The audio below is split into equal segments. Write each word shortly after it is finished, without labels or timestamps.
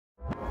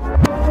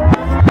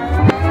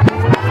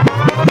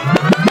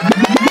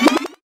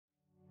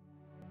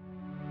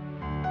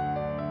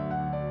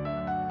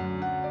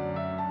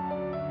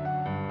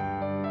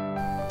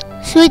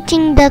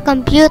Switching the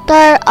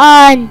computer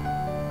on.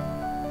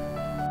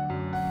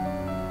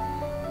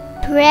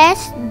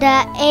 Press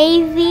the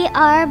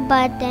AVR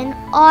button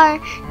or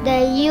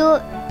the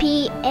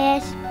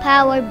UPS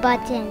power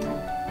button.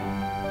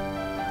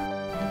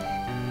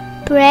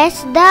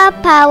 Press the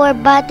power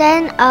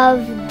button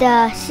of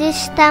the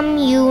system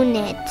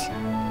unit.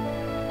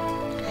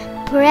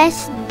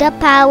 Press the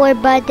power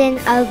button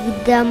of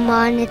the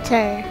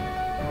monitor.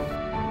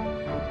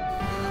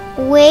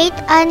 Wait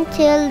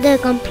until the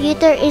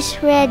computer is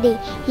ready.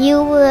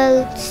 You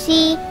will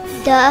see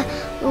the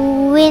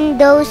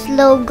Windows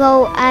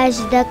logo as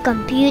the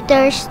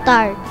computer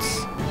starts.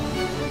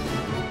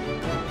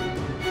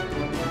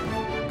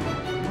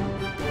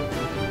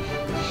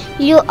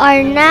 You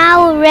are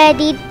now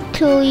ready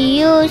to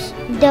use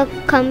the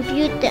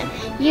computer.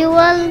 You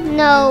will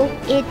know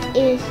it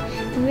is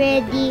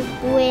ready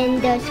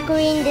when the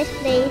screen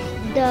displays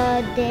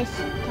the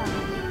desktop.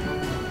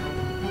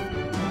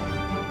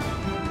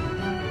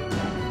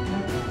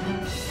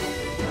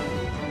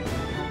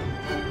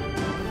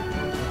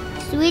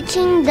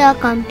 Switching the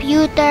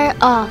computer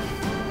off.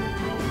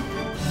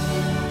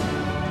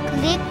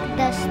 Click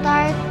the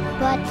Start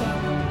button.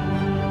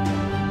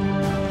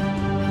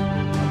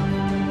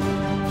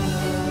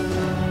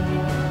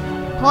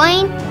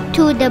 Point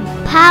to the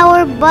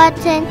power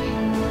button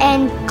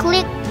and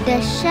click the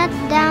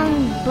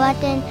shutdown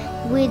button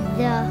with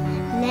the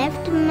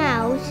left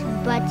mouse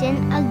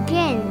button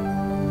again.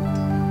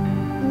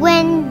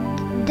 When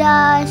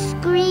the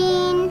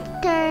screen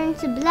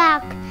turns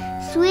black,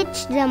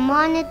 switch the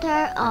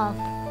monitor off.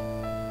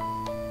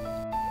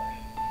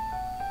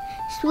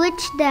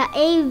 Switch the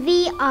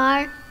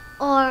AVR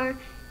or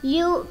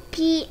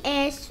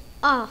UPS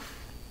off.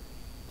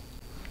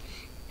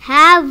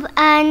 Have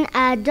an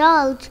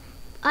adult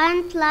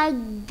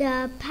unplug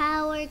the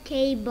power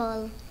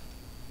cable.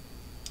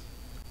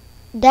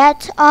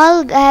 That's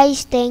all,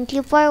 guys. Thank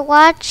you for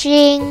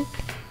watching.